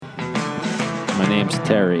My name's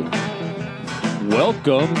Terry.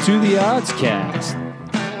 Welcome to the Oddscast.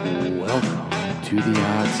 Welcome to the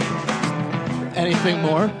Oddscast. Anything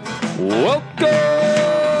more? Welcome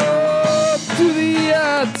to the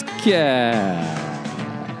Oddscast.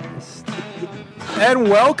 And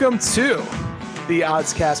welcome to the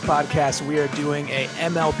Oddscast podcast. We are doing a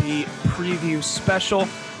MLB preview special,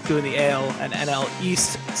 doing the AL and NL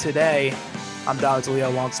East today. I'm Dominic DeLeo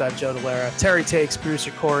alongside Joe Delara. Terry Takes, producer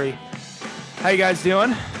Corey. How you guys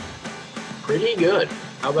doing? Pretty good.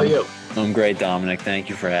 How about you? I'm great, Dominic. Thank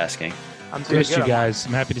you for asking. I'm doing Missed good. you guys.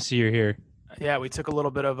 I'm happy to see you're here. Yeah, we took a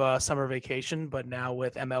little bit of a summer vacation, but now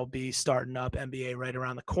with MLB starting up, NBA right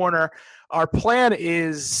around the corner, our plan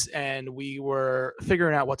is, and we were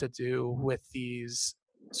figuring out what to do with these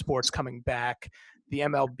sports coming back. The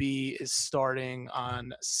MLB is starting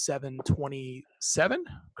on 7/27,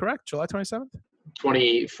 correct? July 27th?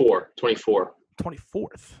 24.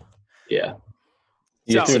 24th. Yeah.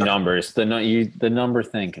 You So- threw numbers. The number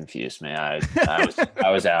thing confused me. I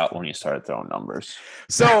was out when you started throwing numbers.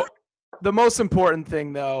 So the most important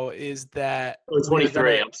thing, though, is that Oh,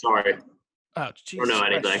 23. I'm sorry. Oh, Jesus know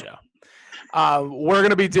Christ, anything. Joe. We're going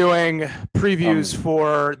to be doing previews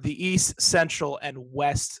for the East, Central, and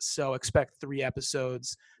West, so expect 3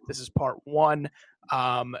 episodes. This is part 1.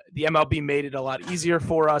 The MLB made it a lot easier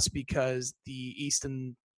for us because the East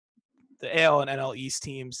and the AL and NL East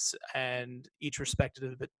teams and each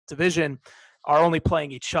respective division are only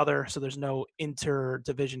playing each other, so there's no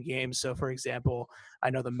inter-division games. So, for example,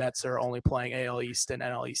 I know the Mets are only playing AL East and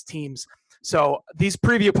NL East teams. So these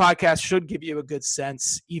preview podcasts should give you a good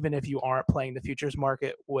sense, even if you aren't playing the futures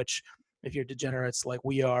market, which if you're degenerates like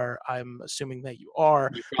we are, I'm assuming that you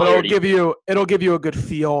are. But it'll give you a good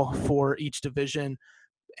feel for each division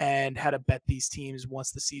and how to bet these teams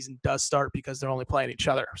once the season does start because they're only playing each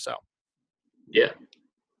other. So Yeah.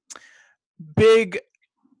 big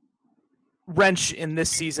wrench in this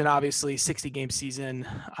season, obviously 60-game season.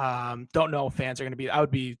 Don't know if fans are going to be. I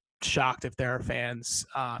would be shocked if there are fans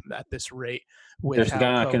at this rate. There's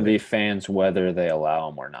not going to be fans whether they allow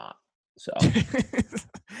them or not. So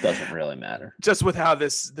doesn't really matter. Just with how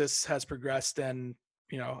this has progressed, and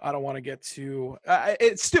I don't want to get too.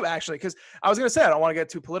 It's stupid actually, because I was going to say I don't want to get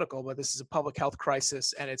too political, but this is a public health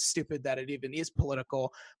crisis, and it's stupid that it even is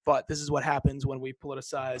political. But this is what happens when we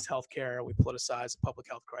politicize healthcare, we politicize a public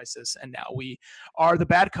health crisis, and now we are the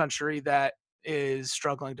bad country that is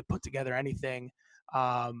struggling to put together anything,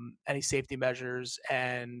 any safety measures,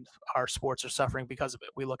 and our sports are suffering because of it.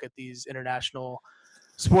 We look at these international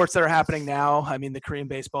sports that are happening now. I mean, the Korean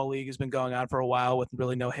Baseball League has been going on for a while with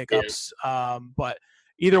really no hiccups. But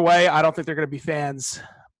either way, I don't think they're going to be fans.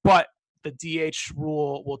 But the DH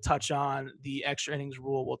rule will touch on, the extra innings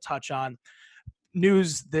rule will touch on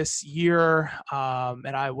news this year.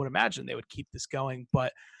 And I would imagine they would keep this going,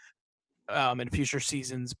 but in future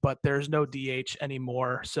seasons. But there's no DH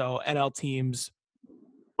anymore. So NL teams,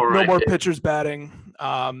 no more pitchers batting.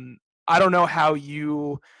 I don't know how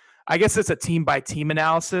you – I guess it's a team-by-team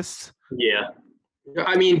analysis. Yeah.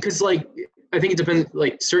 I mean, because, I think it depends.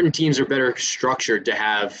 Certain teams are better structured to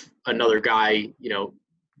have another guy,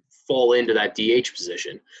 fall into that DH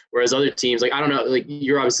position. Whereas other teams, I don't know,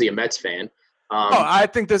 you're obviously a Mets fan. I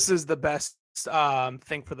think this is the best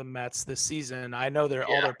thing for the Mets this season. I know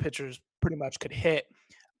all their pitchers pretty much could hit,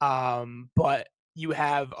 but you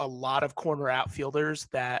have a lot of corner outfielders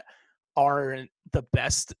that aren't the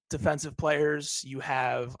best defensive players. You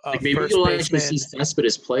have maybe you'll actually see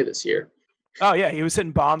Cespedes play this year. Oh yeah, he was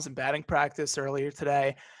hitting bombs in batting practice earlier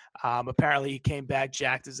today. Apparently he came back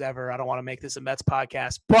jacked as ever. I don't want to make this a Mets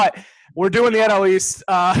podcast, but we're doing the NL East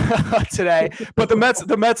today. But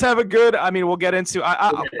the Mets have a good. I mean, we'll get into.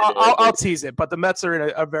 I'll tease it, but the Mets are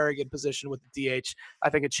in a very good position with the DH. I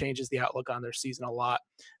think it changes the outlook on their season a lot.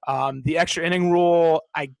 The extra inning rule,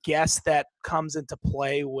 I guess that comes into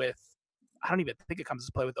play with. I don't even think it comes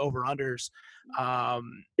into play with over-unders.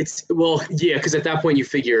 Because at that point you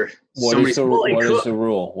figure what is the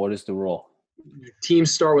rule? What is the rule?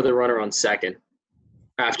 Teams start with a runner on second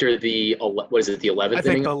after the 11th inning? I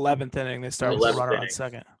think the 11th inning they start with a runner on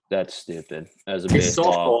second. That's stupid. As a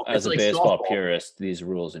baseball purist, these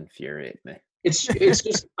rules infuriate me. It's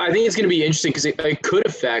just I think it's going to be interesting because it could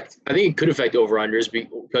affect over-unders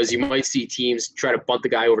because you might see teams try to bunt the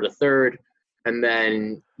guy over to third. And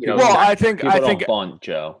then, I think bunt,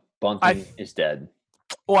 Joe. Bunting is dead.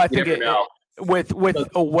 Well, I think with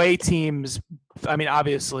away teams, I mean,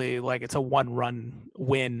 obviously, it's a 1-run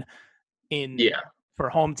win for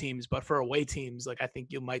home teams, but for away teams, I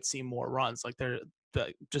think you might see more runs. They're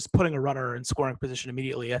just putting a runner in scoring position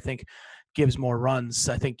immediately, I think, gives more runs.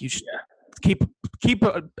 I think you should. keep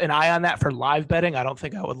an eye on that for live betting. I don't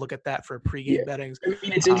think I would look at that for pregame bettings. I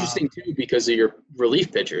mean, it's interesting too because of your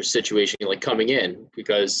relief pitcher situation, like coming in.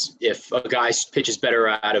 Because if a guy pitches better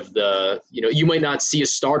out of the, you might not see a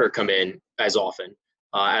starter come in as often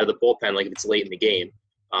out of the bullpen, like if it's late in the game,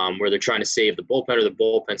 where they're trying to save the bullpen or the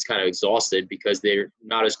bullpen's kind of exhausted because they're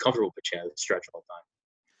not as comfortable pitching out of the stretch all the time.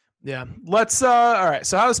 Yeah. Let's all right.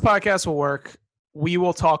 So how this podcast will work, we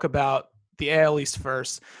will talk about the AL East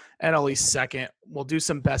first, NL East second. We'll do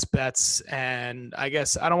some best bets, and I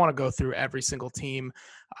guess I don't want to go through every single team.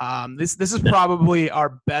 This is probably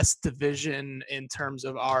our best division in terms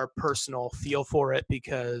of our personal feel for it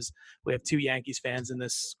because we have 2 Yankees fans in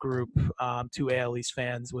this group, 2 AL East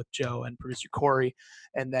fans with Joe and producer Corey,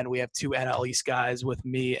 and then we have 2 NL East guys with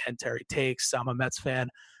me and Terry Takes. I'm a Mets fan.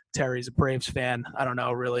 Terry's a Braves fan. I don't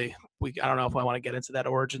know really. I don't know if I want to get into that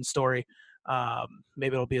origin story.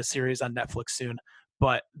 Maybe it'll be a series on Netflix soon.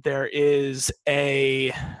 But there is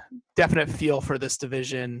a definite feel for this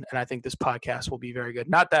division, and I think this podcast will be very good.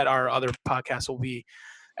 Not that our other podcasts will be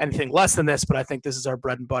anything less than this, but I think this is our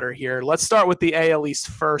bread and butter here. Let's start with the AL East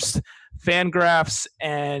first. Fangraphs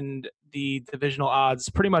and the divisional odds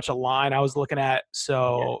pretty much a line I was looking at.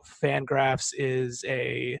 So Fangraphs is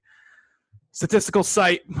a statistical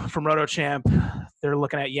site from RotoChamp. They're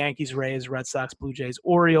looking at Yankees, Rays, Red Sox, Blue Jays,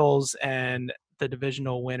 Orioles, and the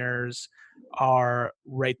divisional winners are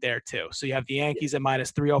right there too. So you have the Yankees at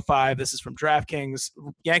minus 305. This is from DraftKings.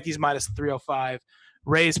 Yankees minus 305.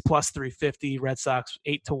 Rays plus 350. Red Sox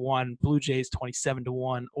 8-1. Blue Jays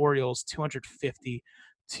 27-1. Orioles 250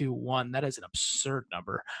 to 1. That is an absurd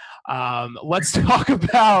number. Let's talk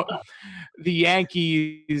about the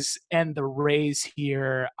Yankees and the Rays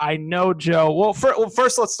here. I know, Joe. Well,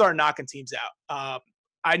 first let's start knocking teams out.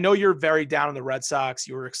 I know you're very down on the Red Sox.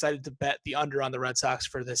 You were excited to bet the under on the Red Sox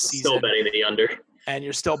for this season. Still betting the under. And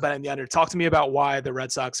you're still betting the under. Talk to me about why the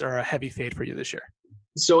Red Sox are a heavy fade for you this year.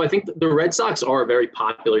 So I think the Red Sox are a very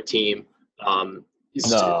popular team.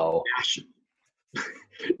 No.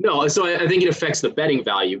 No, so I think it affects the betting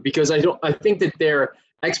value because I think that their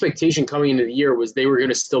expectation coming into the year was they were going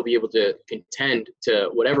to still be able to contend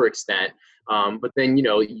to whatever extent. But then,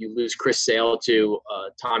 you lose Chris Sale to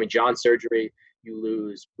Tommy John surgery. You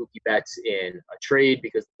lose Mookie Betts in a trade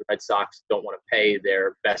because the Red Sox don't want to pay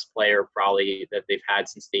their best player probably that they've had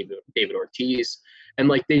since David Ortiz.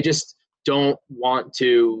 And they just don't want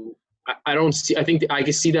to – I think I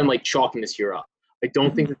can see them chalking this year up. I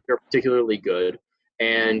don't think that they're particularly good.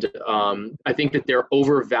 And I think that they're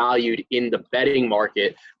overvalued in the betting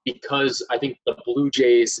market because I think the Blue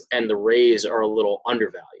Jays and the Rays are a little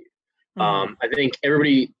undervalued. I think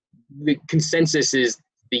the consensus is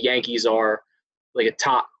the Yankees are a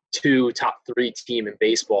top 2, top 3 team in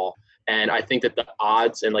baseball. And I think that the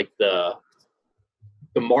odds and the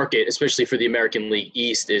market, especially for the American League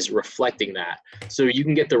East, is reflecting that. So you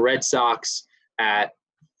can get the Red Sox at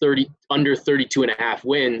under 32.5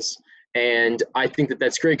 wins. And I think that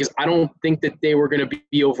that's great because I don't think that they were going to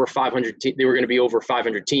be over 500. They were going to be over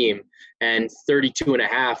 500 team, and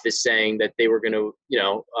 32.5 is saying that they were going to,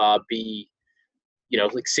 be,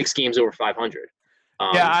 6 games over 500.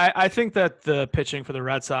 I think that the pitching for the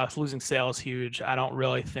Red Sox, losing Sale is huge. I don't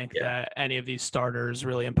really think that any of these starters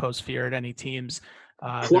really impose fear at any teams.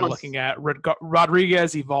 They're looking at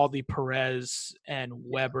Rodriguez, Evaldi, Perez, and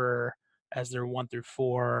Weber as their 1 through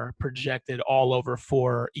 4 projected all over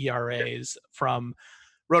 4 ERAs from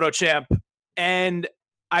RotoChamp. And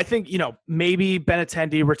I think, maybe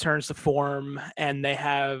Benintendi returns to form and they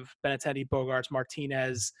have Benintendi, Bogarts,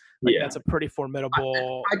 Martinez. That's a pretty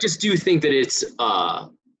formidable. I just do think that it's a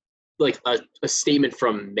statement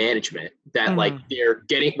from management that they're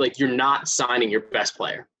getting, you're not signing your best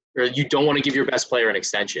player or you don't want to give your best player an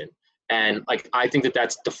extension. And I think that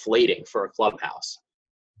that's deflating for a clubhouse.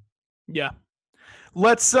 Yeah.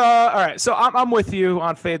 Let's all right. So I'm with you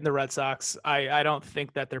on fading the Red Sox. I don't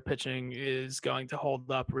think that their pitching is going to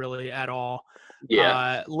hold up really at all.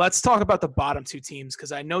 Yeah. Let's talk about the bottom 2 teams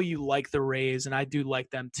because I know you like the Rays and I do like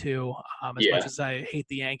them too. As much as I hate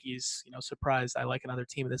the Yankees, surprised I like another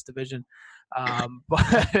team in this division.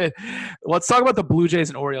 But let's talk about the Blue Jays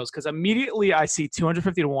and Orioles because immediately I see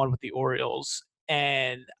 250 to 1 with the Orioles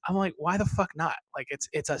and I'm like, why the fuck not?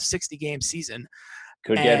 It's a 60-game season.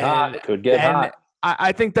 Could get hot.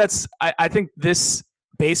 I think I think this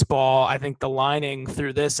baseball, I think the lining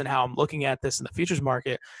through this and how I'm looking at this in the futures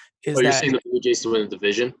market is you're saying the Blue Jays to win the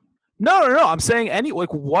division? No. I'm saying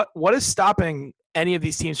what is stopping any of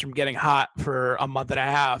these teams from getting hot for a month and a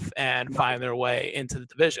half and finding their way into the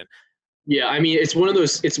division? Yeah, I mean, it's one of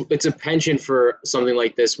those. It's a penchant for something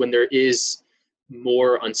like this when there is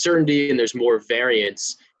more uncertainty and there's more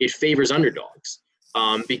variance. it favors underdogs.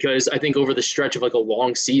 Because I think over the stretch of like a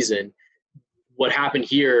long season, what happened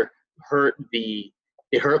here hurt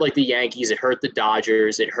like the Yankees, it hurt the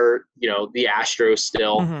Dodgers, it hurt, the Astros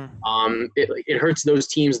still. Mm-hmm. It hurts those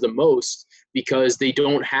teams the most because they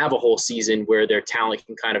don't have a whole season where their talent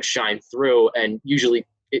can kind of shine through, and usually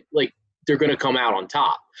they're going to come out on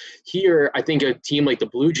top. Here, I think a team like the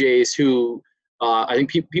Blue Jays, who I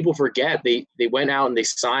think people forget, they went out and they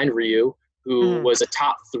signed Ryu, who was a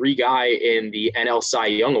top 3 guy in the NL Cy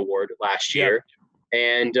Young Award last year.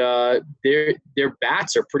 And their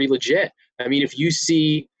bats are pretty legit. I mean, if you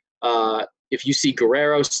see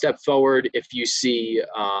Guerrero step forward, if you see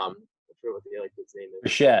I forget what his name is.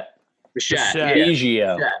 Bichette.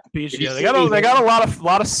 Biggio. They got a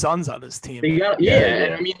lot of Suns on this team. And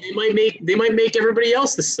I mean, they might make everybody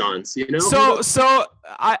else the Suns, So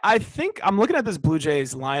I think I'm looking at this Blue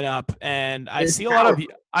Jays lineup, and I see a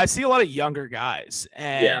lot of younger guys,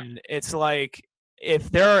 and it's like,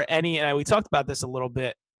 if there are any, and we talked about this a little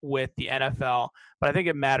bit with the NFL, but I think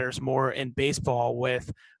it matters more in baseball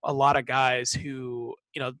with a lot of guys who,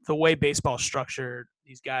 the way baseball is structured,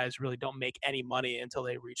 these guys really don't make any money until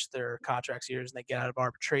they reach their contract years and they get out of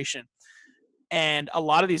arbitration. And a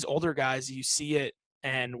lot of these older guys, you see it,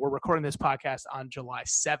 and we're recording this podcast on July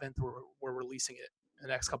 7th. We're releasing it in the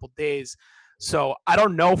next couple of days. So I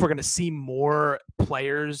don't know if we're going to see more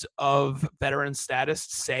players of veteran status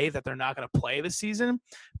say that they're not going to play this season.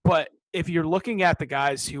 But if you're looking at the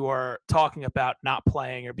guys who are talking about not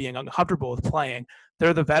playing or being uncomfortable with playing,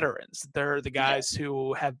 they're the veterans. They're the guys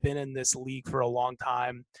who have been in this league for a long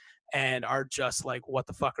time and are just like, what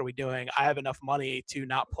the fuck are we doing? I have enough money to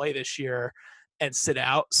not play this year and sit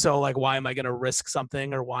out. So like, why am I going to risk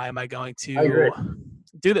something, or why am I going to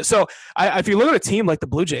do this? So if you look at a team like the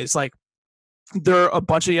Blue Jays, like, they're a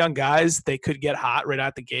bunch of young guys. They could get hot right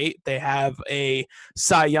out the gate. They have a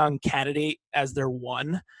Cy Young candidate as their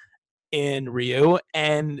one in Ryu,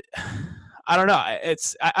 and I don't know.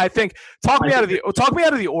 I think talk me out of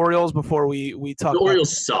the Orioles before we talk. The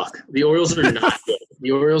Orioles suck. The Orioles are not good.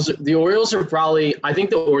 The Orioles are probably. I think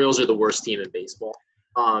the Orioles are the worst team in baseball.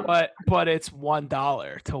 But it's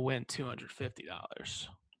 $1 to win $250.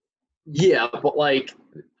 Yeah, but like,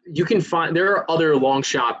 you can find, there are other long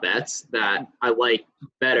shot bets that I like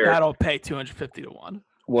better. That'll pay 250 to 1.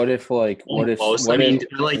 What if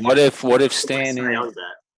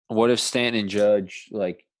Stanton and Judge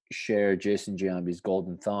like share Jason Giambi's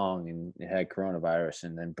golden thong and had coronavirus,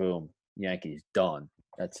 and then boom, Yankees done.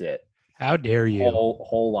 That's it. How dare you?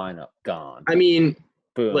 Whole lineup gone. I mean,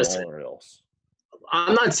 boom, listen, Orioles.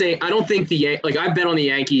 I'm not saying – I don't think I bet on the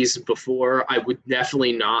Yankees before. I would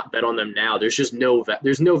definitely not bet on them now. There's just no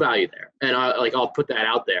value there. And I'll put that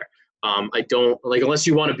out there. I don't – like, unless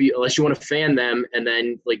you want to fan them, and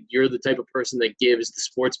then like you're the type of person that gives the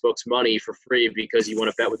sports books money for free because you want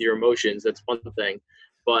to bet with your emotions, that's one thing.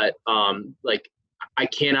 But I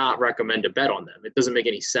cannot recommend a bet on them. It doesn't make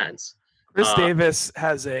any sense. Chris Davis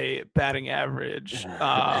has a batting average so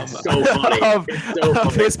funny.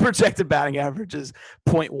 of his projected batting average is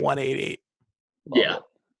 .188.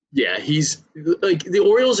 Yeah, he's like, the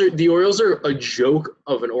Orioles are a joke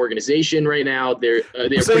of an organization right now. They're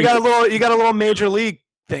so you got a little major league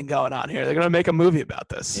thing going on here. They're gonna make a movie about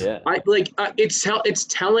this. Yeah, it's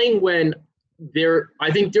telling when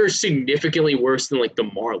I think they're significantly worse than like the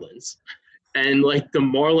Marlins, and like the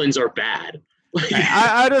Marlins are bad.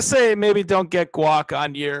 I just say maybe don't get guac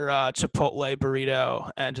on your Chipotle burrito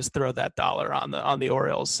and just throw that $1 on the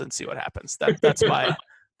Orioles and see what happens. That's my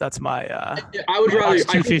I would rather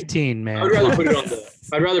 $2.15, man. I'd rather put it on the.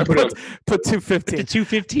 I'd rather put put $2.15. Put the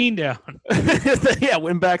 $2.15 down. Yeah,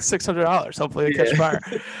 win back $600. Hopefully they catch fire.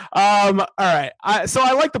 All right. So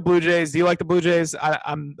I like the Blue Jays. Do you like the Blue Jays?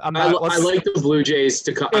 I'm not. I like the Blue Jays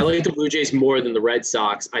I like the Blue Jays more than the Red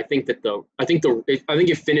Sox. I think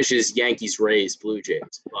it finishes Yankees, Rays, Blue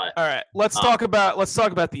Jays. But all right, let's talk about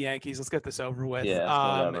the Yankees. Let's get this over with.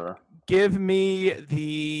 Yeah, whatever. Give me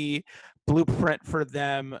the blueprint for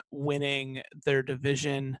them winning their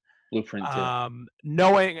division. Blueprint.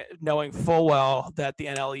 Knowing full well that the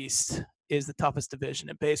NL East is the toughest division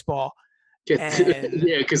in baseball.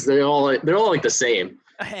 Because they're all like the same.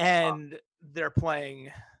 And they're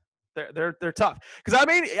playing. They're tough. Because I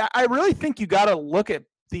mean, I really think you got to look at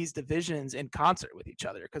these divisions in concert with each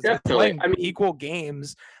other, because they're playing equal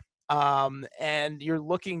games. And you're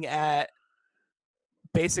looking at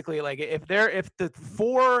basically like if the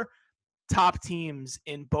 4 top teams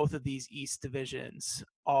in both of these East divisions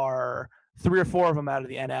are 3 or 4 of them out of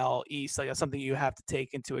the NL East, like that's something you have to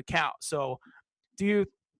take into account. So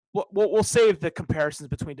we'll save the comparisons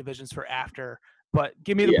between divisions for after But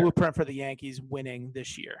give me the Yeah. blueprint for the Yankees winning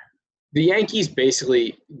this year. The Yankees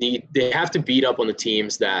basically they have to beat up on the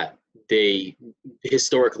teams that they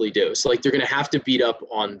historically do. So like they're going to have to beat up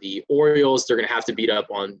on the Orioles. They're going to have to beat up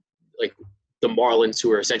on like the Marlins,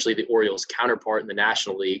 who are essentially the Orioles' counterpart in the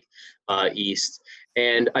National League East.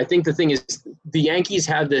 And I think the thing is, the Yankees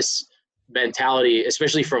have this mentality,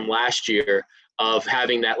 especially from last year, of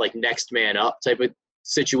having that like next man up type of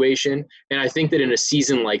situation. And I think that in a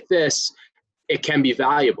season like this, it can be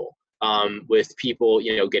valuable. With people,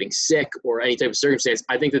 getting sick or any type of circumstance,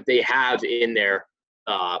 I think that they have in their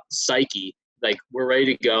psyche, like, we're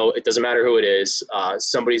ready to go. It doesn't matter who it is.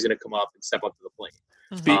 Somebody's going to come up and step up to the plate.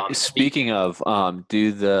 Speaking of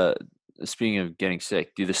speaking of getting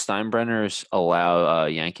sick, do the Steinbrenners allow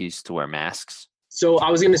Yankees to wear masks? So I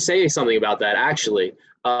was going to say something about that, actually.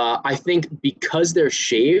 I think because they're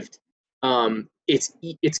shaved, it's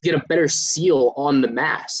get a better seal on the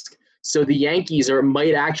mask. So the Yankees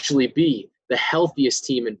might actually be the healthiest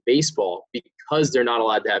team in baseball because they're not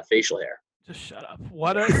allowed to have facial hair. Just shut up.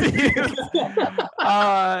 What are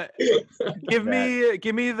give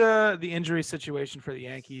me the injury situation for the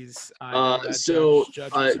Yankees. Judge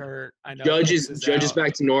is hurt. I know Judge is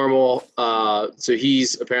back to normal. So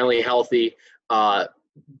he's apparently healthy.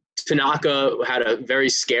 Tanaka had a very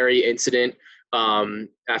scary incident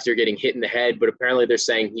after getting hit in the head, but apparently they're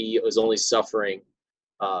saying he was only suffering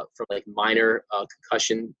from like minor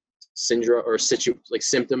concussion syndrome or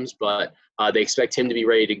symptoms, but they expect him to be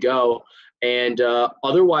ready to go. And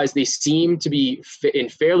otherwise, they seem to be in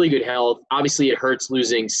fairly good health. Obviously, it hurts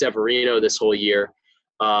losing Severino this whole year,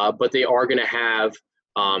 but they are going to have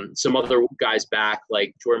some other guys back,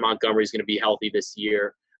 like Jordan Montgomery is going to be healthy this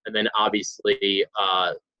year. And then obviously, they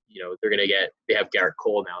have Garrett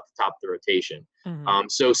Cole now at the top of the rotation. Mm-hmm.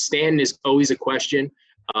 So Stanton is always a question.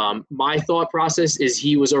 My thought process is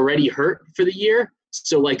he was already hurt for the year.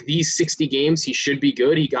 So like these 60 games, he should be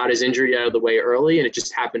good. He got his injury out of the way early, and it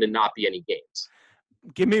just happened to not be any games.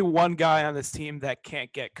 Give me one guy on this team that can't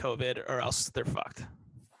get COVID, or else they're fucked.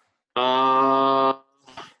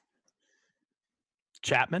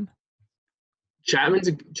 Chapman?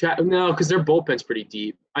 No, because their bullpen's pretty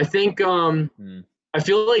deep. I think I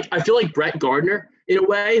feel like Brett Gardner in a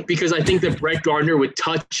way, because I think that Brett Gardner would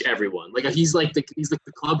touch everyone. Like he's like the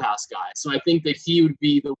clubhouse guy. So I think that he would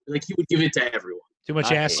be he would give it to everyone. Too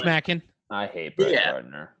much ass smacking. I hate Brett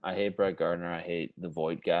Gardner. I hate Brett Gardner. I hate the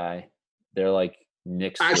Void guy. They're like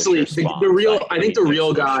Nick's. Actually, I think the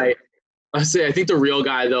real guy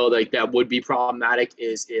though, like that would be problematic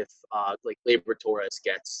is if like Gleyber Torres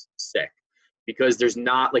gets sick, because there's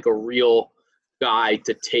not like a real guy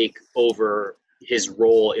to take over his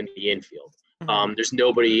role in the infield. Mm-hmm. There's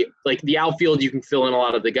nobody like the outfield. You can fill in a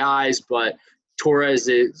lot of the guys, but Torres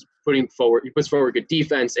is he puts forward good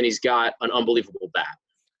defense, and he's got an unbelievable bat.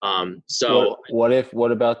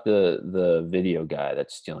 What about the video guy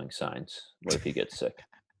that's stealing signs? What if he gets sick?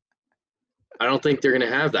 I don't think they're gonna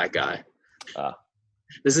have that guy.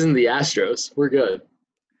 This isn't the Astros. We're good.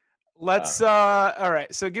 Let's all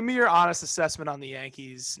right. So give me your honest assessment on the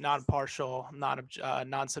Yankees, non-partial,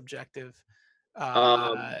 non-subjective.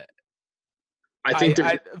 I think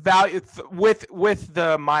value with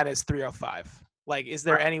the minus 305. Like, is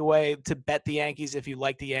there any way to bet the Yankees if you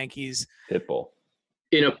like the Yankees? Pitbull.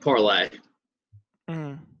 In a parlay,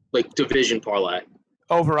 like division parlay.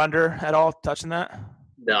 Over under at all? Touching that?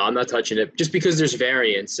 No, I'm not touching it, just because there's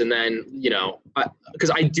variance, and then because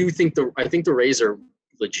I think the Rays are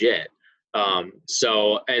legit.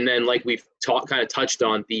 So, and then like we've kind of touched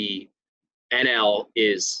on, the NL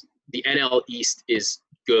East is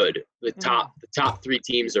good. The top three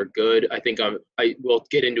teams are good. I think I will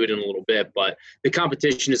get into it in a little bit, but the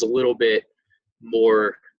competition is a little bit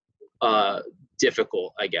more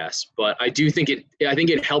difficult, I guess. But I think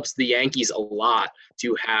it helps the Yankees a lot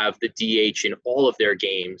to have the DH in all of their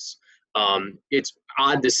games. It's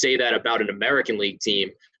odd to say that about an American League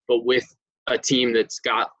team, but with a team that's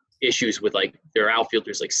got issues with like their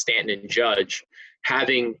outfielders like Stanton and Judge,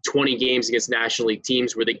 having 20 games against National League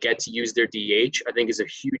teams where they get to use their DH, I think is a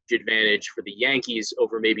huge advantage for the Yankees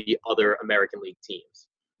over maybe other American League teams.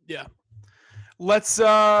 Yeah. Let's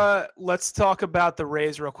talk about the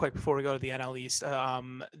Rays real quick before we go to the NL East.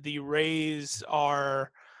 The Rays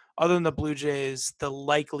are, other than the Blue Jays, the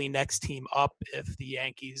likely next team up if the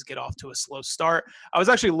Yankees get off to a slow start. I was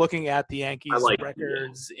actually looking at the Yankees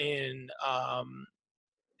records in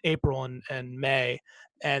April and May,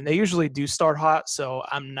 and they usually do start hot, so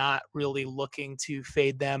I'm not really looking to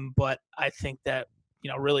fade them, but I think that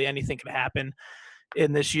really anything can happen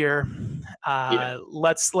in this year.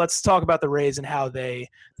 Let's talk about the Rays and how they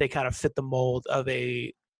kind of fit the mold of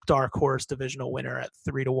a dark horse divisional winner at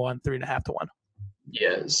 3-1, 3.5-1.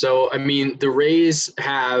 Yeah. So I mean, the Rays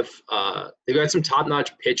have they've got some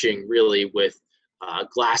top-notch pitching really with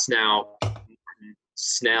Glasnow,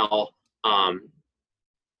 Snell,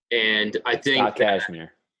 and I think Scott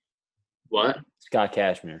Cashmere. What? Scott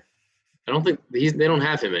Cashmere. I don't think they don't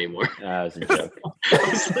have him anymore. That was a joke. I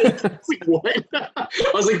was like, what? I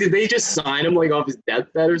was like, did they just sign him like off his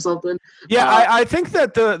deathbed or something? Yeah, I think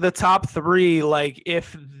that the top three, like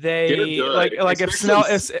if they like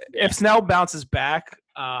if Snell bounces back,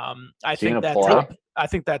 I think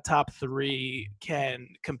that top three can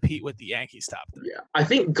compete with the Yankees top three. Yeah, I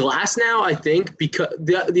think Glasnow. I think because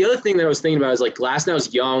the other thing that I was thinking about is like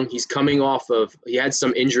Glasnow's young. He's coming off of he had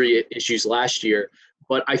some injury issues last year,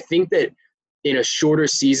 but I think that in a shorter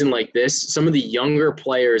season like this, some of the younger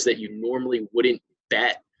players that you normally wouldn't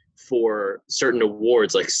bet for certain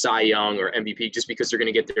awards like Cy Young or MVP just because they're going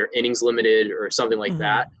to get their innings limited or something like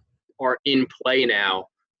that are in play now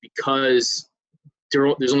because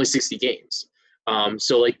there's only 60 games.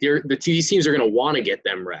 So like these teams are going to want to get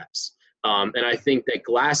them reps. And I think that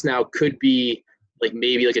Glasnow could be like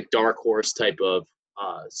maybe like a dark horse type of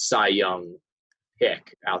Cy Young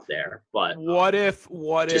pick out there. But what if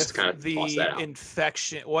kind of the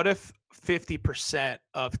infection? What if 50%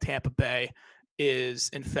 of Tampa Bay is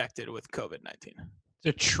infected with COVID-19? It's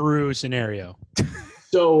a true scenario.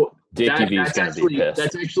 So that's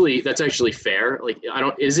actually fair. Like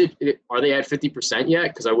are they at 50% yet?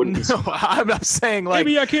 Because I wouldn't. No, I'm not saying like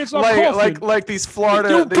maybe I can't stop coughing. Like these Florida.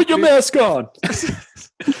 Don't put your mask on.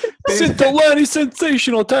 Delaney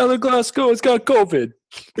sensational. Tyler Glasgow has got COVID.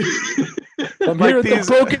 I'm here at the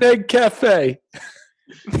Broken Egg Cafe.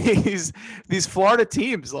 These Florida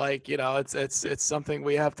teams, like it's something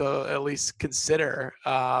we have to at least consider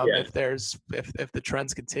if the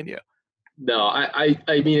trends continue. No, I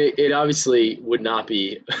mean it obviously would not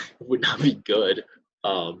be good.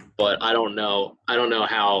 But I don't know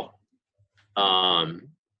how. I'm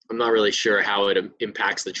not really sure how it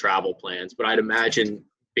impacts the travel plans, but I'd imagine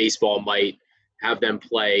baseball might have them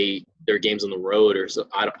play their games on the road or so.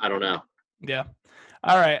 I don't know. Yeah.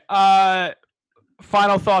 All right.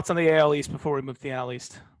 Final thoughts on the AL East before we move to the NL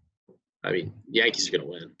East. I mean, Yankees are going to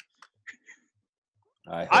win.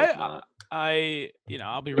 I hope not.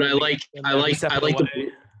 I'll be. But I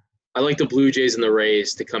like the Blue Jays and the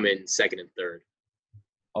Rays to come in second and third.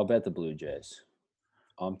 I'll bet the Blue Jays.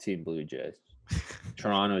 I'm Team Blue Jays.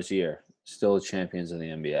 Toronto's here, still champions of the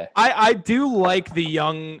NBA. I do like the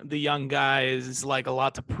young guys, like a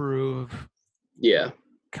lot to prove. Yeah.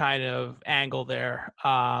 Kind of angle there.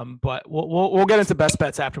 But we'll get into best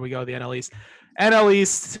bets after we go to the NL East. NL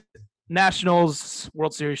East, Nationals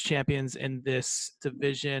World Series champions in this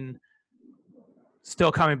division.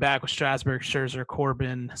 Still coming back with Strasburg, Scherzer,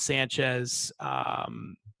 Corbin, Sanchez.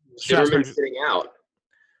 Zimmerman sitting out.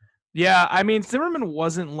 Yeah, I mean Zimmerman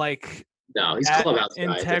wasn't like he's clubhouse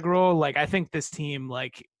integral. Like I think this team,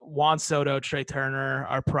 like Juan Soto, Trey Turner,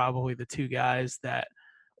 are probably the two guys that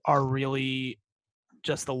are really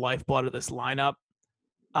just the lifeblood of this lineup.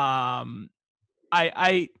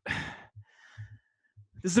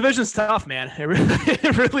 This division's tough, man.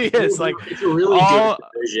 It really is. Like it's a really good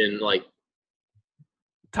division. Like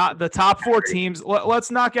the top four teams. Let's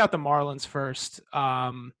knock out the Marlins first.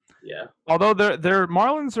 Yeah. Although their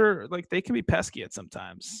Marlins are like they can be pesky at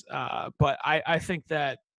sometimes. But I think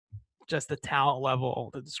that just the talent level,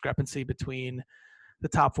 the discrepancy between the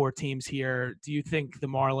top four teams here. Do you think the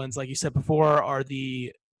Marlins, like you said before, are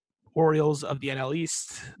the Orioles of the NL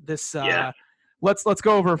East? Let's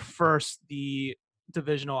go over first the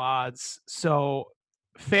divisional odds. So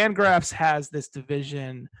Fangraphs has this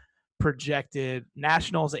division projected.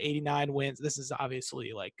 Nationals at 89 wins. This is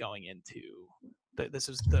obviously like going into this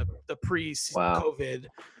is the pre-COVID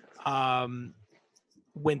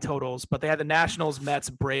win totals, but they had the Nationals, Mets,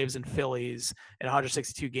 Braves, and Phillies in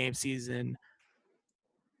 162 game season.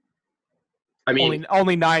 I mean,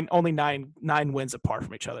 only nine wins apart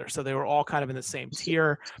from each other, so they were all kind of in the same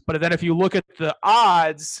tier. But then if you look at the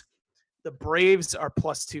odds, the Braves are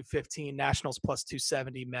plus 215, Nationals plus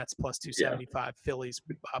 270, Mets plus 275, Phillies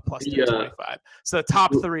plus 225. So the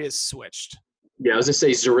top three is switched. Yeah, I was gonna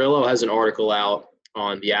say Zerillo has an article out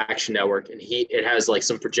on the Action Network, and it has like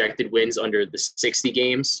some projected wins under the 60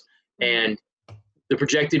 games, and the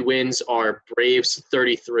projected wins are Braves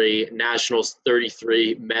 33, Nationals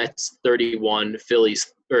 33, Mets 31,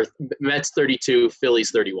 Mets 32, Phillies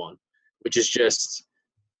 31, which is just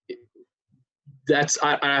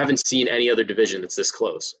I haven't seen any other division that's this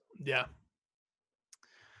close. Yeah.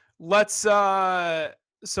 Let's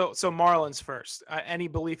so Marlins first. Any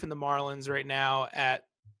belief in the Marlins right now at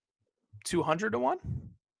 200 to 1?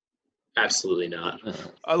 Absolutely not.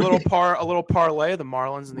 A little parlay, the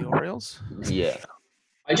Marlins and the Orioles. Yeah.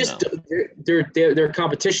 I just their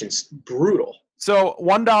competition's brutal. So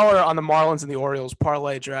 $1 on the Marlins and the Orioles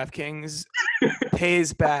parlay DraftKings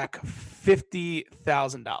pays back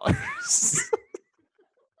 $50,000.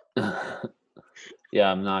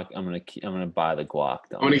 Yeah, I'm gonna buy the guac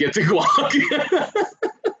though. I'm gonna get the guac.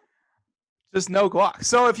 Just no guac.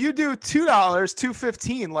 So if you do $2,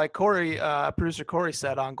 $2.15, like producer Corey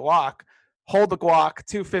said on guac, hold the guac,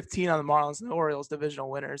 $2.15 on the Marlins and the Orioles divisional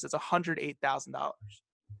winners. It's $108,000.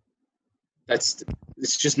 It's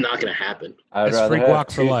just not gonna happen. It's free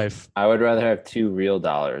guac for life. I would rather have $2 real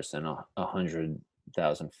than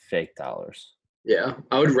 100,000 fake dollars. Yeah,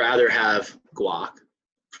 I would rather have guac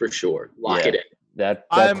for sure. Lock it in. That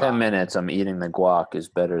 10 minutes I'm eating the guac is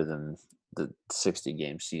better than the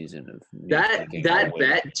 60-game season of that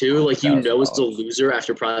bet too. Like, you know, is the loser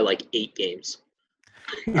after probably like 8 games.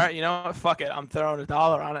 All right, you know what? Fuck it. I'm throwing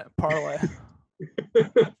 $1 on it. Parlay.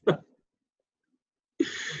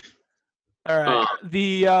 All right.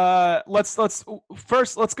 Let's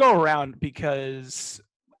go around because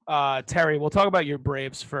Terry, we'll talk about your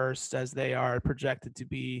Braves first, as they are projected to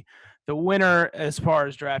be the winner as far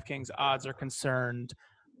as DraftKings odds are concerned.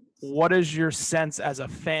 What is your sense as a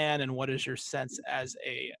fan, and what is your sense as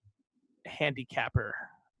a handicapper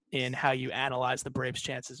in how you analyze the Braves'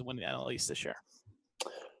 chances of winning the NL East this year?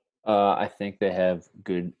 I think they have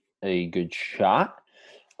a good shot,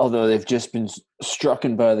 although they've just been struck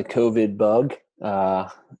by the COVID bug. 4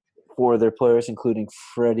 of their players, including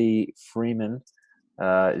Freddie Freeman,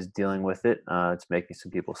 is dealing with it. It's making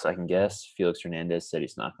some people second guess. Felix Hernandez said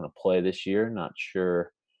he's not going to play this year. Not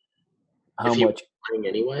sure how much playing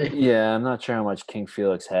anyway. Yeah, I'm not sure how much King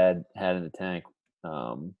Felix had in the tank.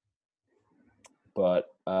 But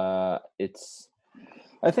it's.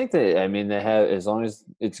 I think they have, as long as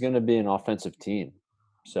it's going to be an offensive team,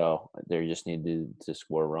 so they just need to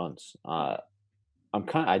score runs. I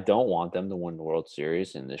don't want them to win the World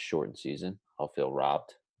Series in this shortened season. I'll feel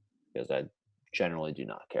robbed because I generally do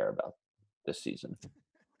not care about this season.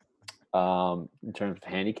 In terms of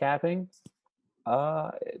handicapping,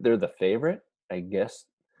 they're the favorite, I guess.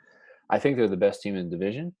 I think they're the best team in the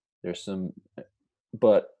division.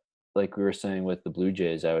 But like we were saying with the Blue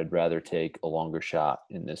Jays, I would rather take a longer shot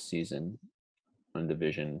in this season on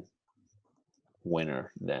division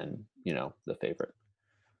winner than, the favorite.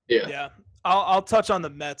 Yeah. I'll touch on the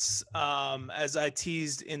Mets. As I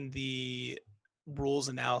teased in the rules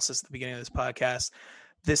analysis at the beginning of this podcast,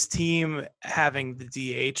 this team having the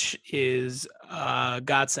DH is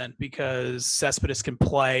godsend because Cespedes can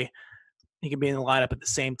play. He can be in the lineup at the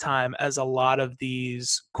same time as a lot of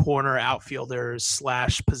these corner outfielders /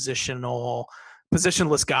 positionless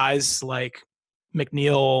guys. Like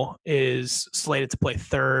McNeil is slated to play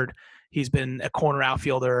third. He's been a corner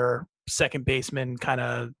outfielder, second baseman, kind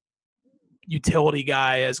of utility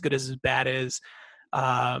guy, as good as his bat is.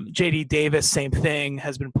 JD Davis, same thing,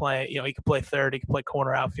 has been playing. He can play third. He can play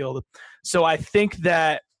corner outfield. So I think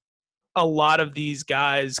that a lot of these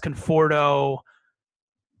guys, Conforto,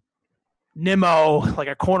 Nimmo, like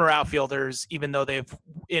our corner outfielders, even though they've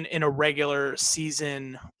in a regular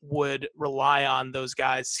season would rely on those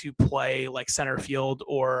guys to play like center field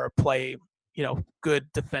or play, good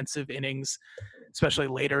defensive innings, especially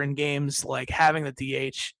later in games. Like having the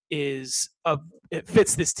DH it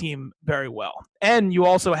fits this team very well. And you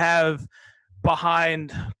also have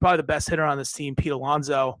behind probably the best hitter on this team, Pete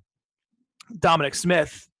Alonso, Dominic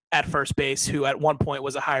Smith at first base, who at one point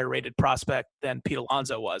was a higher rated prospect than Pete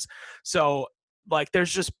Alonso was. So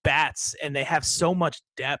there's just bats, and they have so much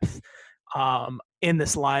depth in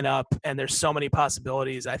this lineup, and there's so many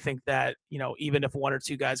possibilities. I think that, even if 1 or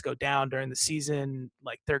 2 guys go down during the season,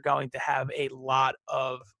 they're going to have a lot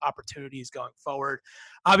of opportunities going forward.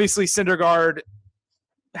 Obviously, Syndergaard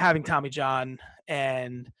having Tommy John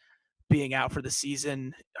and being out for the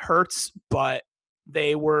season hurts, but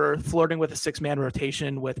they were flirting with a 6-man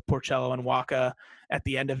rotation with Porcello and Waka at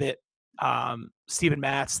the end of it. Steven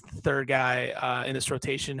Matz, the third guy in this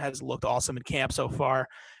rotation, has looked awesome in camp so far.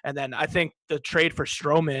 And then I think the trade for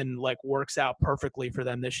Stroman works out perfectly for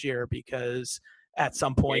them this year because at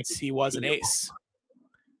some points he was an ace.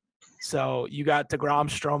 So you got DeGrom,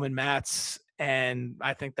 Stroman, Matz, and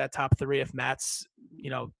I think that top 3, if Matz,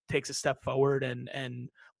 takes a step forward and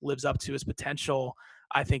lives up to his potential,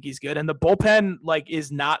 I think he's good. And the bullpen,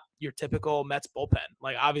 is not your typical Mets bullpen.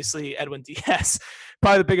 Obviously, Edwin Diaz,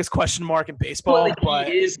 probably the biggest question mark in baseball. But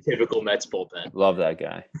he is typical Mets bullpen. Love that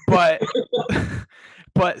guy.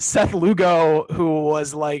 But Seth Lugo, who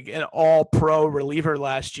was an all-pro reliever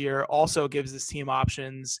last year, also gives this team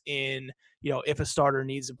options in if a starter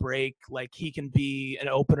needs a break, like he can be an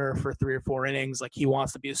opener for 3 or 4 innings. Like he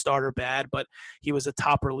wants to be a starter bad, but he was a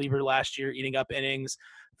top reliever last year, eating up innings.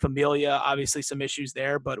 Familia, obviously some issues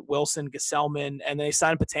there, but Wilson, Gesellman, and they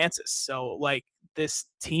signed Betances. So like this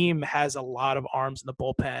team has a lot of arms in the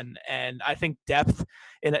bullpen, and I think depth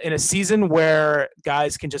in a season where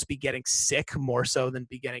guys can just be getting sick more so than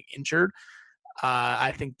be getting injured.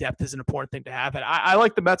 I think depth is an important thing to have, and I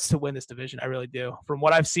like the Mets to win this division. I really do. From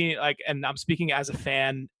what I've seen, and I'm speaking as a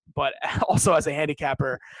fan, but also as a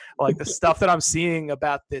handicapper, like the stuff that I'm seeing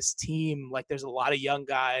about this team, like there's a lot of young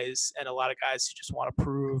guys and a lot of guys who just want to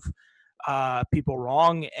prove people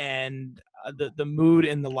wrong, and the mood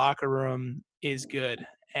in the locker room is good.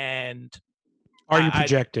 And are you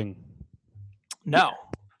projecting? No.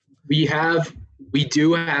 We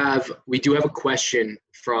do have a question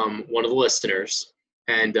from one of the listeners,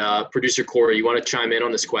 and producer Corey, you want to chime in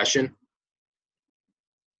on this question?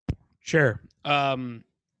 Sure.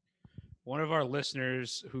 One of our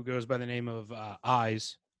listeners who goes by the name of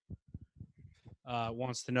Eyes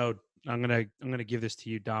wants to know. I'm gonna give this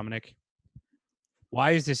to you, Dominic.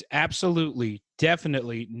 Why is this absolutely,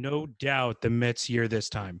 definitely, no doubt the Mets' year this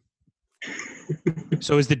time?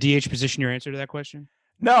 So is the DH position your answer to that question?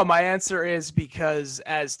 No, my answer is because,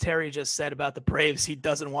 as Terry just said about the Braves, he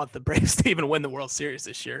doesn't want the Braves to even win the World Series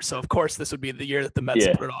this year. So, of course, this would be the year that the Mets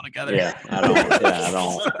put it all together. Yeah, I don't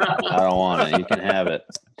want it. You can have it.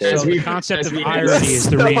 So the concept of irony is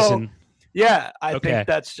the reason. Yeah, I think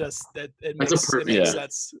that's just that. It makes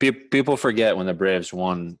sense. People forget when the Braves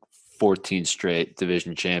won 14 straight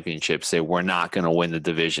division championships, they were not going to win the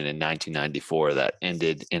division in 1994. That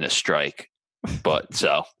ended in a strike. But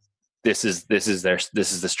so. This is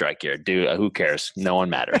the strike year. Who cares? No one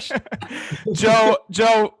matters.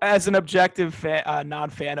 Joe, as an objective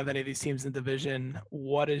non-fan of any of these teams in the division,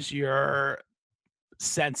 what is your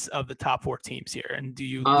sense of the top 4 teams here? And do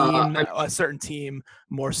you lean a certain team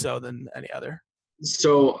more so than any other?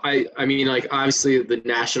 So I mean, like obviously the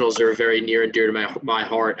Nationals are very near and dear to my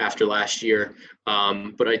heart after last year,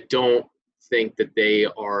 but I don't think that they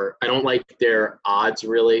are. I don't like their odds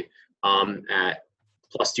really at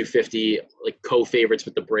plus 250, like co-favorites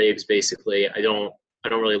with the Braves. Basically, I don't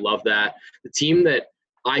really love that. The team that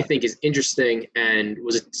I think is interesting and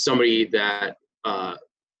was somebody that a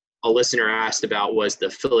listener asked about was the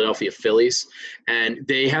Philadelphia Phillies, and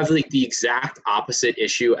they have like the exact opposite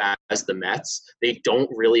issue as the Mets. They don't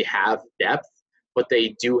really have depth, but they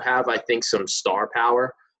do have, I think, some star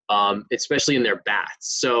power, especially in their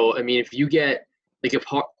bats. So I mean, if you get like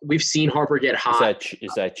we've seen Harper get hot,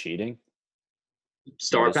 is that cheating?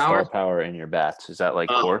 Star power in your bats. Is that like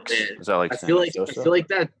quirks? Is that like I feel like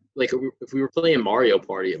that, like if we were playing Mario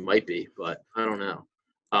Party, it might be, but I don't know.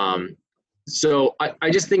 So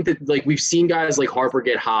I just think that like we've seen guys like Harper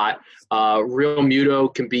get hot. Real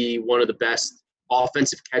Muto can be one of the best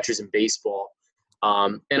offensive catchers in baseball.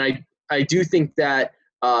 And I do think that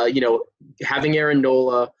having Aaron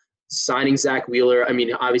Nola, signing Zach Wheeler. I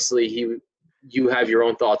mean, obviously you have your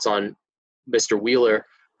own thoughts on Mr. Wheeler.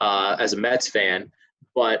 As a Mets fan,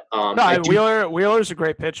 but Wheeler's a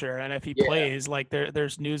great pitcher, and if he plays, like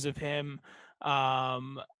there's news of him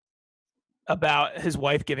about his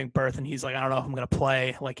wife giving birth, and he's like, I don't know if I'm going to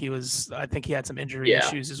play. Like I think he had some injury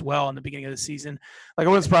issues as well in the beginning of the season. Like it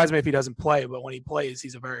wouldn't surprise me if he doesn't play, but when he plays,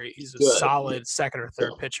 he's a solid second or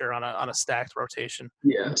third pitcher on a stacked rotation.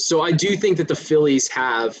 Yeah, so I do think that the Phillies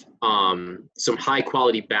have some high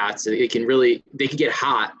quality bats. They can get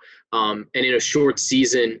hot. And in a short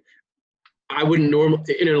season, in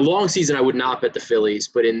a long season, I would not bet the Phillies,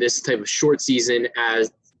 but in this type of short season,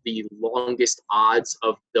 as the longest odds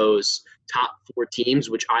of those top 4 teams,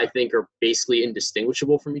 which I think are basically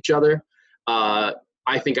indistinguishable from each other, I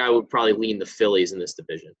think I would probably lean the Phillies in this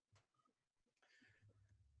division.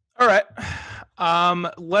 All right.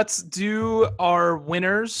 Let's do our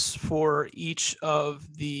winners for each of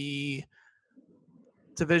the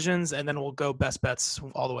divisions, and then we'll go best bets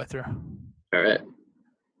all the way through. All right.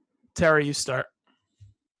 Terry, you start.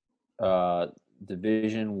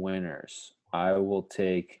 Division winners. I will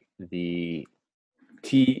take the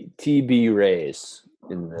TB Rays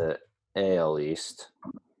in the AL East,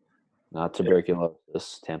 not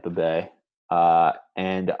tuberculosis, Tampa Bay.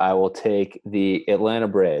 And I will take the Atlanta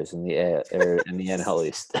Braves in the NL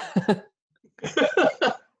East.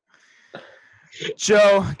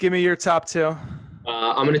 Joe, give me your top 2.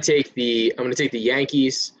 I'm going to take the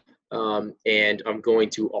Yankees, and I'm going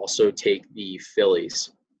to also take the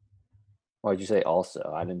Phillies. Why'd you say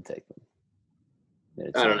also? I didn't take them.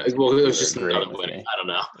 I don't know. Well, it was just another winning. I don't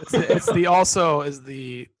know. It's the also is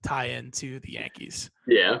the tie-in to the Yankees.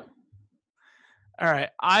 Yeah. All right.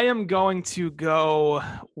 I am going to go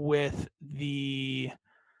with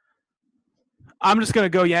I'm just going to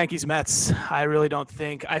go Yankees Mets. I really don't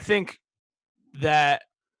think. I think that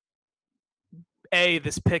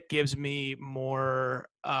this pick gives me more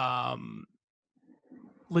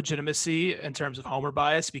legitimacy in terms of homer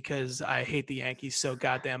bias because I hate the Yankees so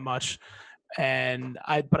goddamn much.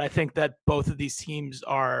 But I think that both of these teams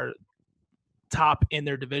are top in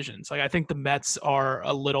their divisions. Like I think the Mets are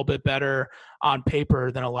a little bit better on paper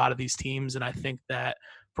than a lot of these teams, and I think that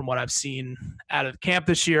from what I've seen out of camp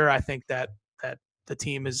this year, I think that the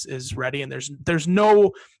team is ready, and there's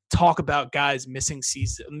no talk about guys missing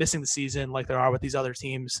the season like there are with these other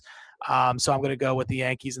teams. So I'm going to go with the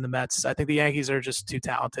Yankees and the Mets. I think the Yankees are just too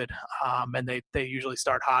talented, and they usually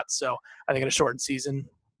start hot. So I think in a shortened season,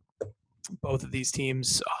 both of these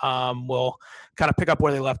teams will kind of pick up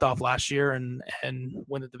where they left off last year and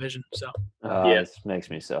win the division. So This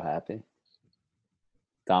makes me so happy.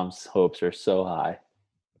 Dom's hopes are so high.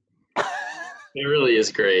 It really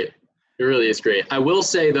is great. It really is great. I will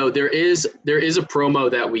say though, there is a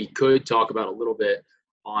promo that we could talk about a little bit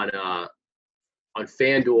on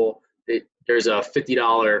FanDuel. There's a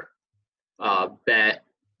 $50 bet.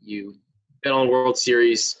 You bet on World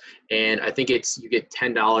Series, and I think you get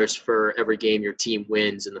 $10 for every game your team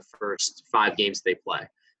wins in the first 5 games they play,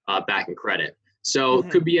 back in credit. So it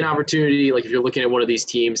could be an opportunity, like if you're looking at one of these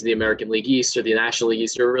teams in the American League East or the National League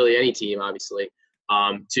East, or really any team, obviously,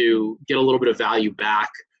 to get a little bit of value back,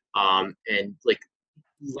 and like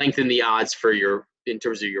lengthen the odds in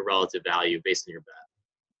terms of your relative value based on your bet.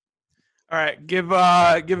 all right, give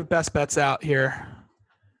best bets out here.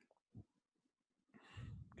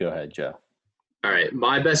 Go ahead, Joe. All right,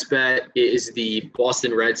 my best bet is the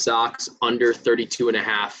Boston Red Sox under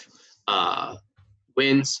 32.5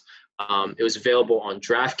 wins. It was available on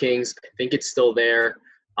DraftKings. I think it's still there.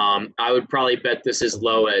 I would probably bet this as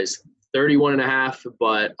low as 31.5,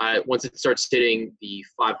 but once it starts hitting the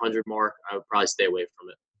 500 mark, I would probably stay away from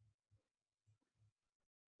it.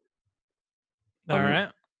 All right.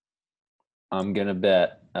 I'm gonna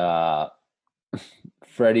bet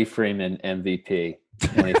Freddie Freeman MVP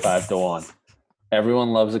 25-1. Everyone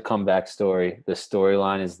loves a comeback story. The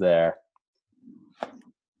storyline is there.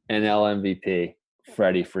 NL MVP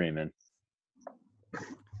Freddie Freeman.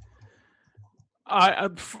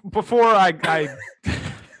 Before I That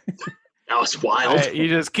was wild. you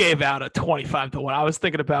just gave out a 25-1. I was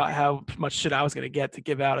thinking about how much shit I was going to get to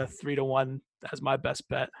give out a 3-1 as my best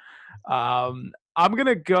bet. I'm going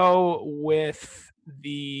to go with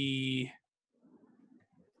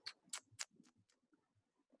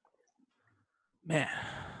man,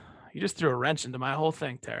 you just threw a wrench into my whole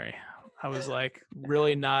thing, Terry. I was like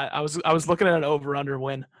really not. I was looking at an over/under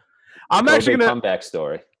win. I'm actually gonna comeback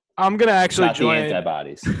story. I'm gonna actually Not join the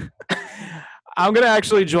antibodies. I'm gonna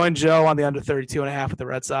actually join Joe on the under 32.5 with the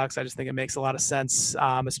Red Sox. I just think it makes a lot of sense,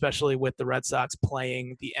 especially with the Red Sox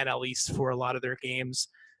playing the NL East for a lot of their games.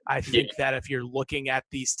 I think that if you're looking at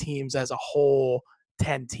these teams as a whole,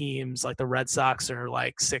 10 teams, like the Red Sox are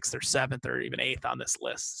like 6th or 7th or even 8th on this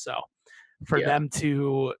list. So for them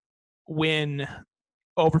to win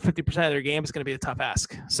over 50% of their game is going to be a tough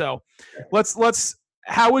ask. So let's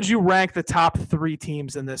how would you rank the top 3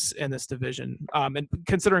 teams in this division? And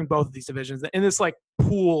considering both of these divisions in this like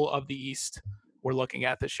pool of the East we're looking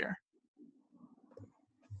at this year.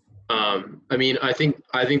 I mean, I think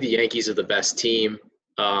the Yankees are the best team.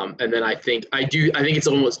 And then I think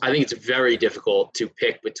it's very difficult to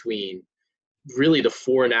pick between really the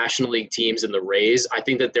 4 National League teams and the Rays. I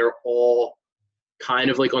think that they're all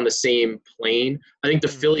kind of like on the same plane. I think the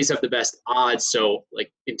Phillies have the best odds. So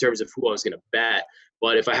like in terms of who I was going to bet,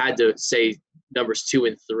 but if I had to say numbers 2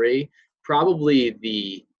 and 3,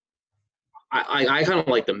 probably I kind of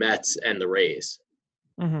like the Mets and the Rays.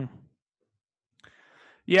 Mm-hmm.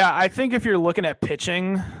 Yeah. I think if you're looking at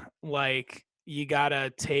pitching, like you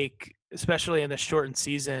gotta take, especially in the shortened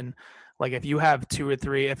season, like if you have 2 or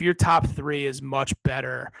 3, if your top 3 is much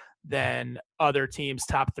better than other teams'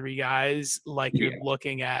 top 3 guys, like you're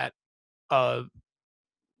looking at a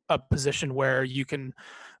position where you can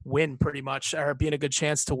win pretty much or be in a good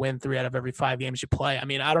chance to win 3 out of every 5 games you play. I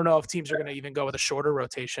mean, I don't know if teams are going to even go with a shorter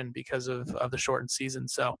rotation because of the shortened season.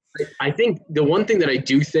 So I think the one thing that I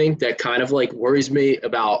do think that kind of like worries me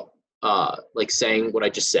about like saying what I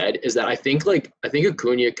just said is that I think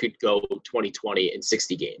Acuna could go 20-20 in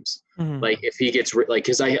 60 games. Mm-hmm. Like if he gets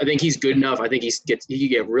because I think he's good enough. I think he could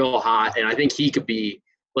get real hot, and I think he could be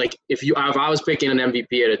like if I was picking an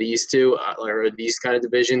MVP out of these 2 or these kind of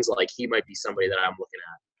divisions, like he might be somebody that I'm looking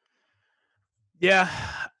at. Yeah.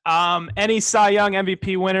 Any Cy Young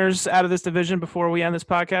MVP winners out of this division before we end this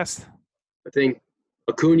podcast? I think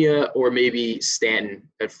Acuna or maybe Stanton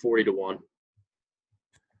at 40-1.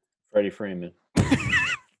 Freddie Freeman.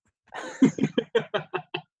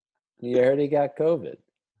 You heard he got COVID.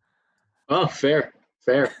 Oh, fair.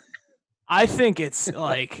 I think it's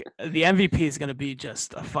like the MVP is going to be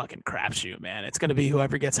just a fucking crapshoot, man. It's going to be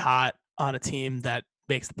whoever gets hot on a team that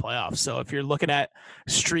makes the playoffs. So if you're looking at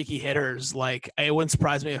streaky hitters, like it wouldn't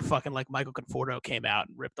surprise me if fucking like Michael Conforto came out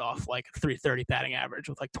and ripped off like 330 batting average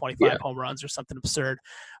with like 25 home runs or something absurd.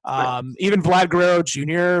 Even Vlad Guerrero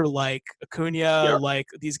Jr., like Acuna, like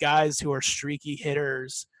these guys who are streaky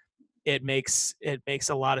hitters, it makes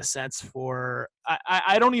a lot of sense for.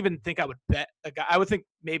 I don't even think I would bet a guy. I would think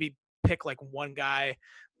maybe pick like one guy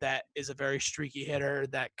that is a very streaky hitter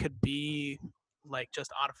that could be like just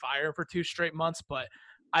on fire for 2 straight months, but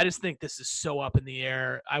I just think this is so up in the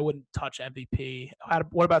air. I wouldn't touch MVP.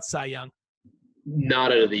 What about Cy Young?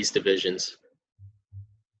 Not out of these divisions.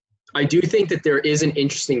 I do think that there is an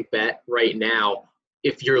interesting bet right now.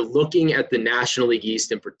 If you're looking at the National League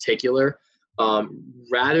East in particular,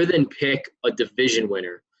 rather than pick a division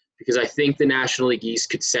winner, because I think the National League East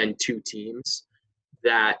could send 2 teams,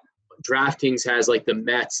 that DraftKings has like the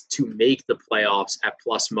Mets to make the playoffs at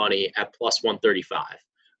plus money at plus 135.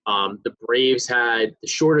 The Braves had the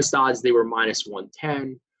shortest odds. They were minus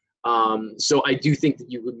 110. So I do think that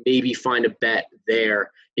you would maybe find a bet there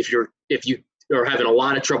if you are having a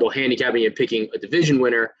lot of trouble handicapping and picking a division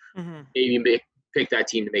winner. Maybe pick that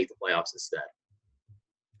team to make the playoffs instead.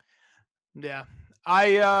 Yeah.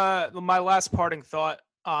 My last parting thought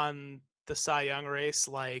on the Cy Young race,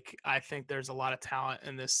 like I think there's a lot of talent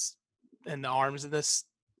in the arms in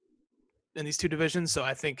these 2 divisions. So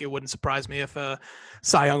I think it wouldn't surprise me if a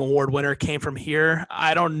Cy Young Award winner came from here.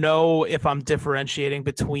 I don't know if I'm differentiating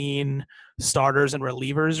between starters and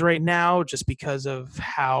relievers right now, just because of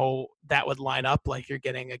how that would line up. Like you're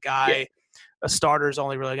getting a guy, a starter's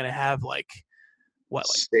only really going to have like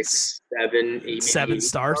 6, 7, 8, 7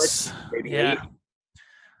 starts. Maybe 8. Yeah.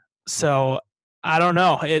 So I don't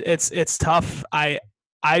know. It's tough. I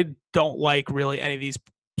don't like really any of these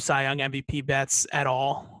Cy Young MVP bets at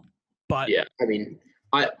all. But yeah, I mean,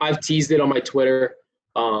 I've teased it on my Twitter,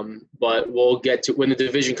 but we'll get to when the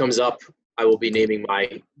division comes up. I will be naming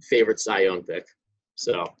my favorite Cy Young pick.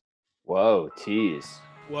 So, whoa, tease.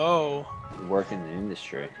 Whoa, work in the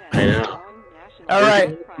industry. I know. All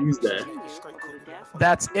right. Tuesday.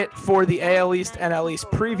 That's it for the AL East NL East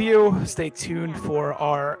preview. Stay tuned for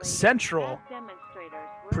our Central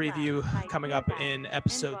preview coming up in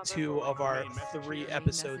episode 2 of our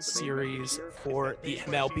 3-episode series for the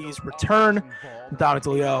MLB's return. Dominic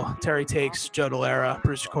DeLeo, Terry Takes, Joe Delera,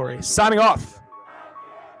 Bruce Corey signing off.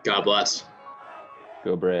 God bless.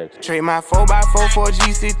 Go Braves. Trade my 4x4 for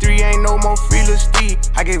GC3, ain't no more free little Steve.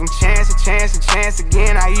 I gave him chance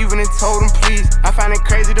again. I even told him please. I find it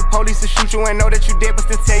crazy the police to shoot you and know that you dead, but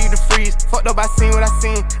still tell you to freeze. Fucked up, I seen what I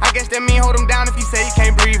seen. I guess that mean hold him down if he say he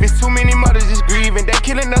can't breathe. It's too many mothers just grieving. They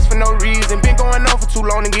killing us for no reason. Been going on for too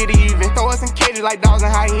long to get even. Throw us in cages like dogs and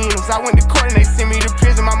hyenas. I went to court and they sent me to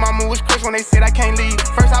prison. My mama was crushed when they said I can't leave.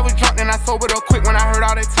 First I was drunk, then I sobered up quick when I heard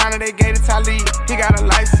all that time that they gave to Talib. He got a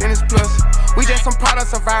life sentence plus. We just some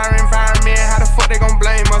products of our environment. How the fuck they gon'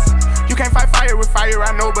 blame us? You can't fight fire with fire,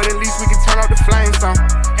 I know, but at least we can turn off the flames on.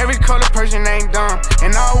 Every color person ain't dumb,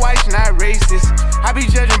 and all white's not racist. I be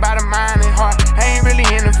judging by the mind and heart, I ain't really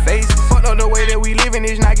in the face. Fuck up the way that we living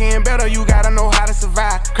is not getting better, you gotta know how to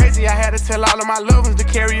survive. Crazy, I had to tell all of my loved ones to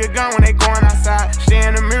carry a gun when they going outside. Stay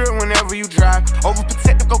in the mirror whenever you drive,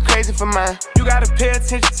 overprotective, go crazy for mine. You gotta pay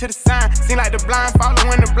attention to the sign, seem like the blind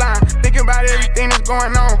following the blind. Thinking about everything that's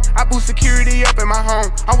going on, I boost security up in my home.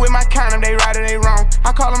 I'm with my kind of, they right or they wrong.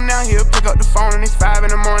 I call him now, he'll pick up the phone and it's 5 in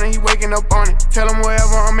the morning, he waking up on it. Tell him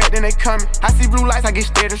wherever I'm at, then they coming. I see blue lights, I get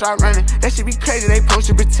scared and start running. That shit be crazy, they supposed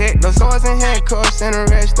to protect us. Swords and handcuffs and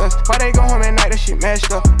arrest us. Why they go home at night, that shit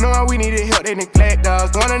messed up. Knowing we needed help, they neglect us.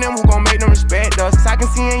 One of them who gon' make them respect us. I can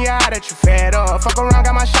see in your eye that you fed up. Fuck around,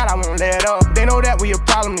 got my shot, I won't let up. They know that we a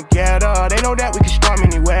problem together. They know that we can storm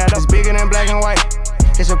anywhere. It's bigger than black and white.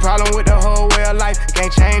 It's a problem with the whole way of life. It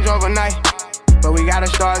can't change overnight. But we gotta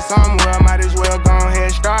start somewhere, might as well go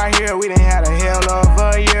ahead, start here. We done had a hell of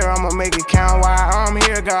a year, I'ma make it count while I'm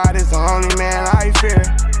here. God is the only man I fear.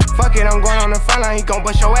 Fuck it, I'm going on the front line, he gon'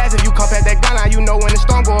 bust your ass if you come past that gun line. You know when the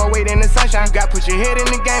storm go away, then the sunshine. You gotta put your head in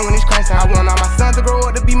the game when it's crunch time. I want all my sons to grow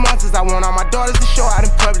up to be monsters, I want all my daughters to show out in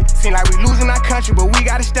public. Seem like we losing our country, but we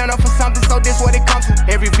gotta stand up for something, so this what it comes to.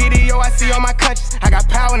 Every video I see on my conscience, I got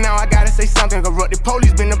power now, I gotta say something. Corrupted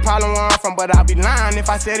police been the problem where I'm from, but I'll be lying if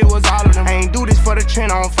I said it was all of them. I ain't do this for the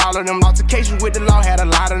trend, I don't follow them. Altercations with the law had a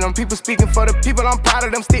lot of them. People speaking for the people, I'm proud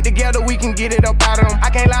of them. Stick together, we can get it up out of them.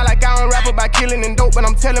 I can't lie like I don't rap about killing and dope, but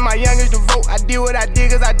I'm telling my youngest to vote. I did what I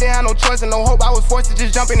did cause I didn't have no choice and no hope. I was forced to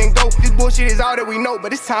just jump in and go. This bullshit is all that we know,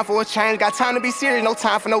 but it's time for a change. Got time to be serious, no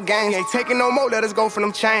time for no games. Ain't taking no more, let us go from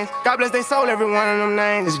them chains. God bless they soul, every one of them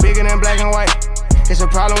names. It's bigger than black and white. It's a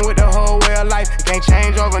problem with the whole way of life. It can't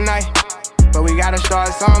change overnight, but we gotta start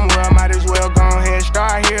somewhere. Might as well go ahead,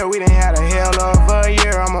 start here. We done had a hell of a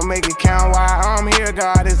year. I'ma make it count while I'm here.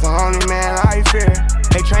 God is the only man I fear.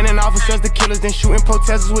 They training officers, the killers, then shooting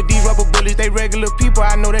protesters with these rubber bullets. They regular people,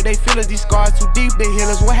 I know that they feel us. These scars too deep, they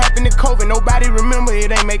heal us. What happened to COVID? Nobody remember,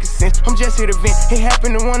 it ain't making sense. I'm just here to vent. It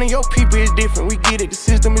happened to one of your people, it's different. We get it, the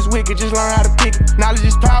system is wicked, just learn how to pick it. Knowledge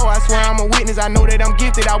is power, I swear I'm a witness. I know that I'm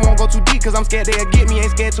gifted, I won't go too deep, cause I'm scared they'll get me.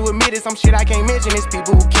 Ain't scared to admit it, some shit I can't mention. It's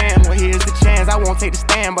people who can, well here's the chance. I won't take the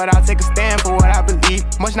stand, but I'll take a stand for what I believe.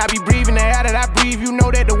 Must not be breathing the air that I breathe. You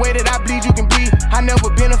know that the way that I bleed, you can bleed. I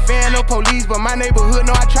never been a fan of police, but my neighborhood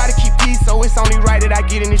know I try to keep peace, so it's only right that I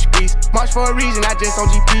get in the streets. March for a reason, I just on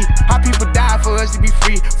GP. How people die for us to be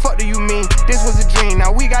free. Fuck do you mean? This was a dream. Now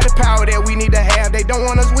we got the power that we need to have. They don't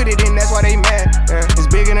want us with it, and that's why they mad. It's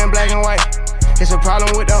bigger than black and white. It's a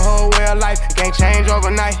problem with the whole way of life. It can't change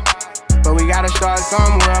overnight, but we gotta start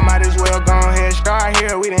somewhere. Might as well go ahead, start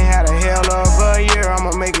here. We done had a hell of a year.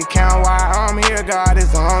 I'ma make it count while I'm here. God is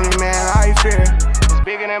the only man I fear. It's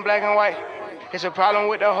bigger than black and white. It's a problem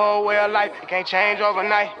with the whole way of life. It can't change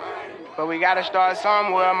overnight, but we gotta start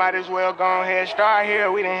somewhere. Might as well go ahead, start here.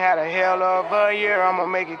 We done had a hell of a year. I'ma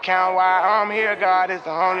make it count while I'm here. God is the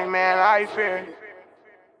only man I fear.